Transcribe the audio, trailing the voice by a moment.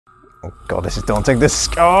Oh God, this is daunting. This.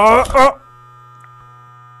 Oh.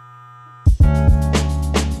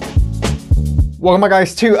 Welcome back,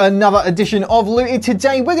 guys, to another edition of Looted.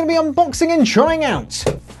 Today we're going to be unboxing and trying out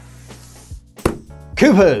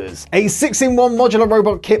Qoopers, a 6-in-1 modular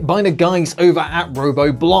robot kit by the guys over at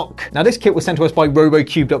Robobloq. Now this kit was sent to us by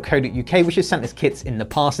ROBOCUBE.co.uk, which has sent us kits in the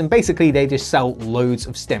past, and basically they just sell loads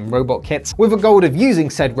of STEM robot kits with a goal of using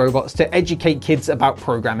said robots to educate kids about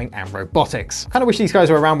programming and robotics. Kind of wish these guys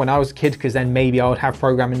were around when I was a kid, because then maybe I would have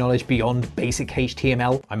programming knowledge beyond basic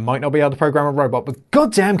HTML. I might not be able to program a robot, but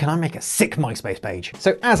goddamn can I make a sick MySpace page.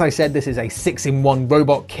 So as I said, this is a 6-in-1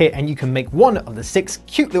 robot kit, and you can make one of the 6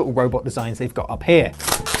 cute little robot designs they've got up here.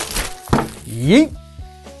 Yeet!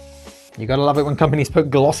 You gotta love it when companies put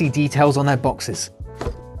glossy details on their boxes.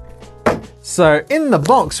 So in the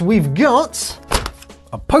box we've got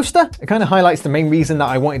a poster. It kind of highlights the main reason that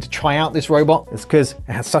I wanted to try out this robot. It's because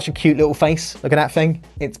it has such a cute little face. Look at that thing.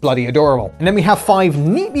 It's bloody adorable. And then we have 5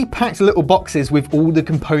 neatly packed little boxes with all the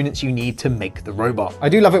components you need to make the robot. I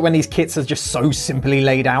do love it when these kits are just so simply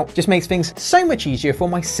laid out. Just makes things so much easier for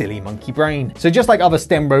my silly monkey brain. So just like other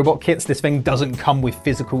STEM robot kits, this thing doesn't come with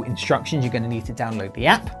physical instructions. You're going to need to download the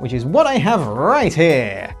app, which is what I have right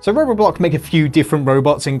here. So Robobloq make a few different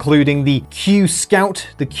robots, including the Q Scout,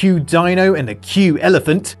 the Q Dino, and the Q Elephant.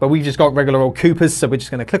 But we've just got regular old Qoopers, so we're just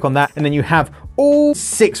going to click on that, and then you have all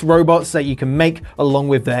 6 robots that you can make along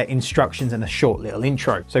with their instructions and a short little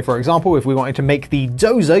intro. So for example, if we wanted to make the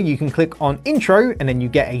dozer, you can click on intro and then you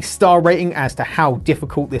get a star rating as to how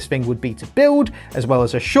difficult this thing would be to build, as well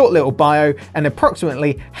as a short little bio and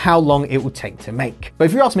approximately how long it would take to make. But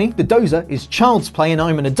if you ask me, the dozer is child's play and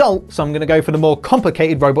I'm an adult, so I'm going to go for the more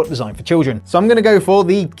complicated robot design for children. So I'm going to go for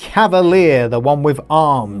the Cavalier, the one with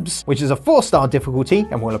arms, which is a 4-star difficulty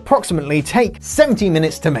and will approximately take 70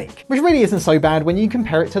 minutes to make, which really isn't so bad when you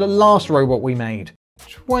compare it to the last robot we made.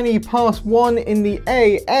 20 past 1 in the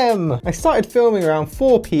AM. I started filming around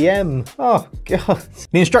 4 PM. Oh God.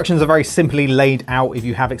 The instructions are very simply laid out. If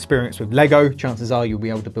you have experience with Lego, chances are you'll be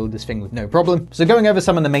able to build this thing with no problem. So going over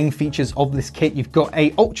some of the main features of this kit, you've got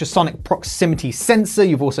a ultrasonic proximity sensor.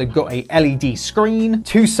 You've also got a LED screen,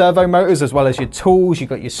 2 servo motors, as well as your tools. You've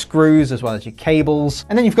got your screws as well as your cables.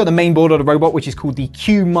 And then you've got the main board of the robot, which is called the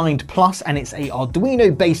QMind Plus, and it's a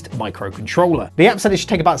Arduino based microcontroller. The app said it should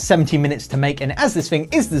take about 70 minutes to make, and as this thing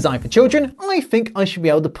is designed for children, I think I should be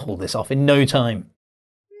able to pull this off in no time.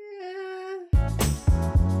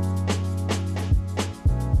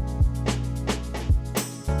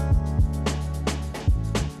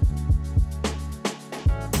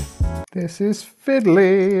 This is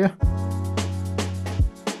fiddly.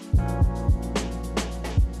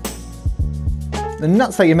 The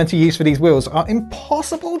nuts that you're meant to use for these wheels are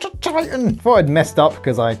impossible to tighten. Thought I'd messed up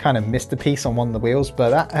because I kind of missed a piece on one of the wheels,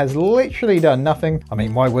 but that has literally done nothing. I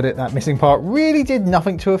mean, why would it? That missing part really did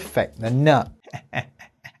nothing to affect the nut.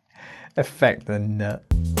 Affect the nut.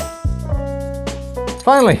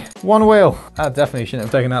 Finally, one wheel. That definitely shouldn't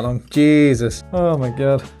have taken that long. Jesus. Oh my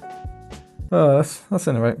God. Oh, that's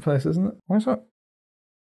in the right place, isn't it? Why is that?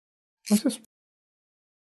 What's this?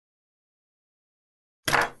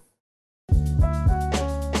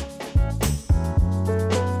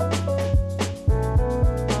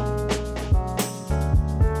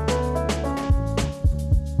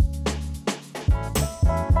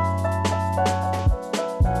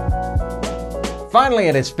 Finally,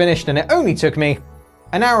 it is finished, and it only took me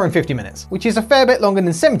an hour and 50 minutes, which is a fair bit longer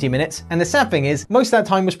than 70 minutes. And the sad thing is, most of that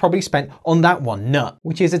time was probably spent on that one nut,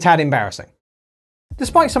 which is a tad embarrassing.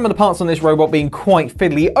 Despite some of the parts on this robot being quite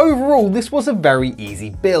fiddly, overall this was a very easy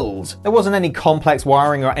build. There wasn't any complex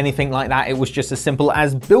wiring or anything like that. It was just as simple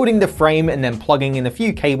as building the frame and then plugging in a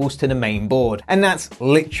few cables to the main board. And that's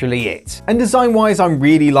literally it. And design wise, I'm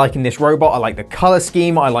really liking this robot. I like the color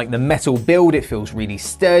scheme. I like the metal build. It feels really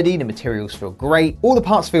sturdy. The materials feel great. All the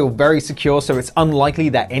parts feel very secure, so it's unlikely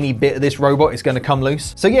that any bit of this robot is going to come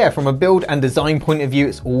loose. So yeah, from a build and design point of view,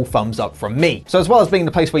 it's all thumbs up from me. So as well as being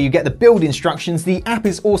the place where you get the build instructions, the app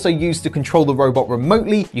is also used to control the robot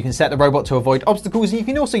remotely. You can set the robot to avoid obstacles, and you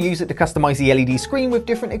can also use it to customize the LED screen with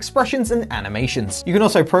different expressions and animations. You can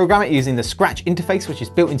also program it using the Scratch interface, which is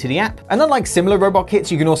built into the app. And unlike similar robot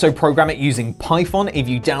kits, you can also program it using Python if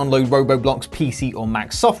you download Robobloq's PC or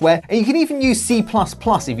Mac software, and you can even use C++ if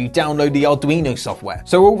you download the Arduino software.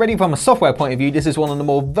 So already from a software point of view, this is one of the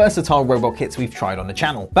more versatile robot kits we've tried on the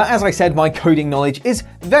channel. But as I said, my coding knowledge is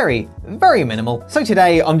very, very minimal. So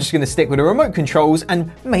today I'm just going to stick with the remote controls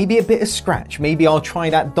and maybe a bit of Scratch. Maybe I'll try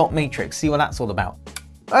that dot matrix, see what that's all about.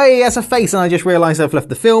 Hey, that's a face, and I just realized I've left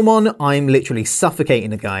the film on. I'm literally suffocating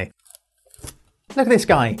the guy. Look at this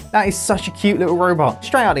guy. That is such a cute little robot.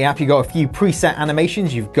 Straight out of the app, you've got a few preset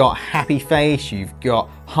animations. You've got happy face, you've got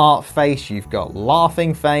heart face, you've got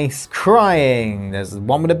laughing face, crying, there's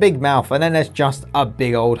one with a big mouth, and then there's just a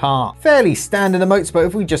big old heart. Fairly standard emotes, but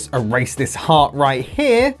if we just erase this heart right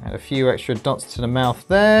here, add a few extra dots to the mouth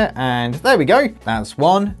there, and there we go. That's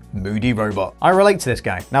one moody robot. I relate to this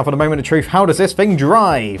guy. Now for the moment of truth, how does this thing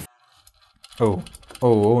drive?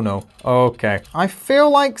 Oh no. Okay. I feel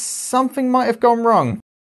like something might have gone wrong.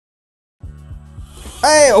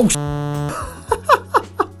 Hey, oh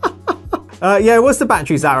yeah, it was the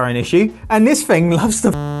batteries that are an issue, and this thing loves to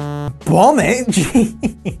bomb it.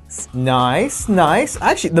 Jeez. Nice, nice.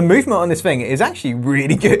 Actually, the movement on this thing is actually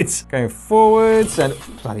really good. Going forwards and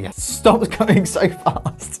bloody hell, stop going so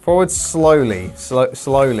fast. Forward slowly,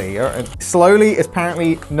 slowly. Slowly is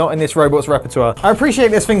apparently not in this robot's repertoire. I appreciate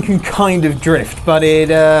this thing can kind of drift, but it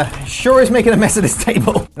sure is making a mess of this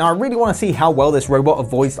table. Now, I really want to see how well this robot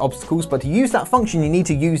avoids obstacles, but to use that function, you need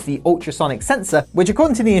to use the ultrasonic sensor, which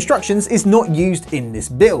according to the instructions is not used in this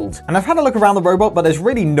build. And I've had a look around the robot, but there's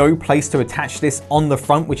really no place to attach this on the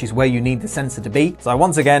front, which is where you need the sensor to be. So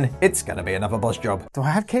once again, it's gonna be another boss job. Do I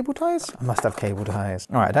have cable ties? I must have cable ties.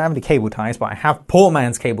 All right, I don't have any cable ties, but I have poor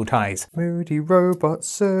man's cable ties. Moody robot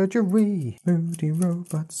surgery. Moody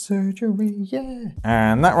robot surgery, yeah.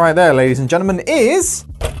 And that right there, ladies and gentlemen, is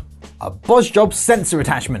a boss job sensor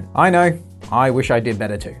attachment. I know, I wish I did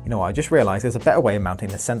better too. You know what, I just realized there's a better way of mounting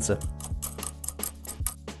the sensor.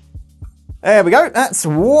 There we go, that's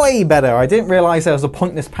way better. I didn't realize there was a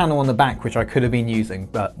pointless panel on the back which I could have been using,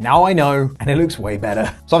 but now I know, and it looks way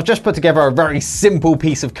better. So I've just put together a very simple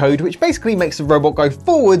piece of code which basically makes the robot go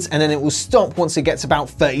forwards and then it will stop once it gets about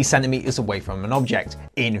 30 centimeters away from an object,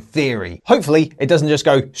 in theory. Hopefully, it doesn't just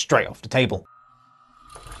go straight off the table.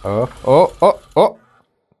 Oh.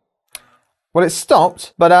 Well, it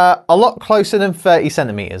stopped, but a lot closer than 30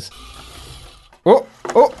 centimeters. Oh,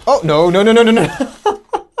 no.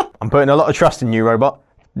 I'm putting a lot of trust in you, robot.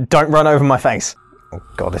 Don't run over my face. Oh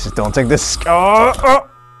God, this is daunting.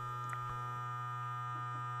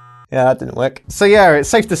 Yeah, that didn't work. So yeah, it's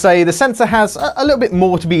safe to say the sensor has a little bit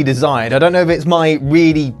more to be desired. I don't know if it's my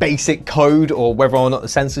really basic code or whether or not the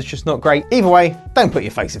sensor's just not great. Either way, don't put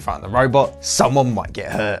your face in front of the robot. Someone might get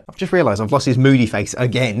hurt. I've just realized I've lost his moody face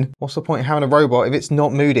again. What's the point of having a robot if it's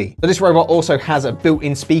not moody? But this robot also has a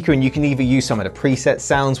built-in speaker, and you can either use some of the preset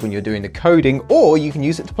sounds when you're doing the coding, or you can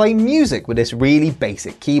use it to play music with this really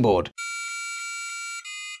basic keyboard.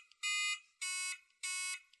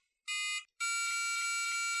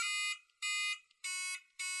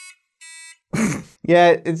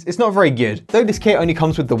 Yeah, it's not very good. Though this kit only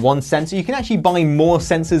comes with the one sensor, you can actually buy more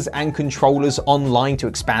sensors and controllers online to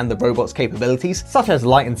expand the robot's capabilities, such as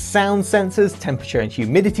light and sound sensors, temperature and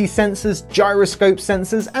humidity sensors, gyroscope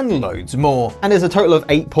sensors, and loads more. And there's a total of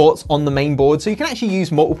 8 ports on the main board, so you can actually use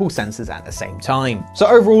multiple sensors at the same time. So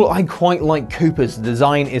overall, I quite like Qoopers. The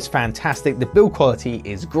design is fantastic, the build quality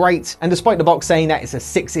is great, and despite the box saying that it's a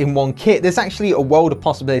 6-in-1 kit, there's actually a world of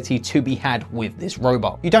possibility to be had with this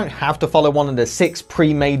robot. You don't have to follow one of the 6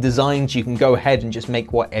 pre-made designs. You can go ahead and just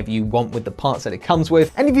make whatever you want with the parts that it comes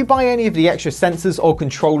with. And if you buy any of the extra sensors or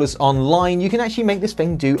controllers online, you can actually make this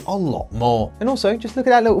thing do a lot more. And also, just look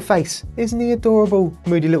at that little face. Isn't he adorable?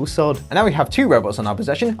 Moody little sod. And now we have 2 robots on our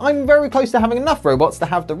possession. I'm very close to having enough robots to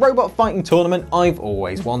have the robot fighting tournament I've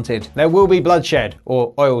always wanted. There will be bloodshed,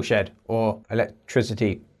 or oil shed, or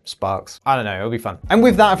electricity sparks. I don't know, it'll be fun. And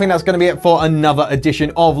with that, I think that's going to be it for another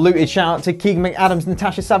edition of Looted. Shout out to Keegan McAdams,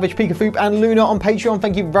 Natasha Savage, Pika Foop, and Luna on Patreon.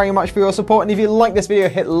 Thank you very much for your support. And if you like this video,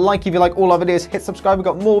 hit like. If you like all our videos, hit subscribe. We've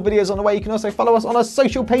got more videos on the way. You can also follow us on our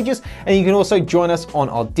social pages, and you can also join us on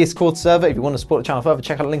our Discord server. If you want to support the channel further,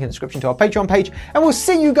 check out the link in the description to our Patreon page, and we'll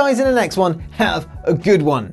see you guys in the next one. Have a good one.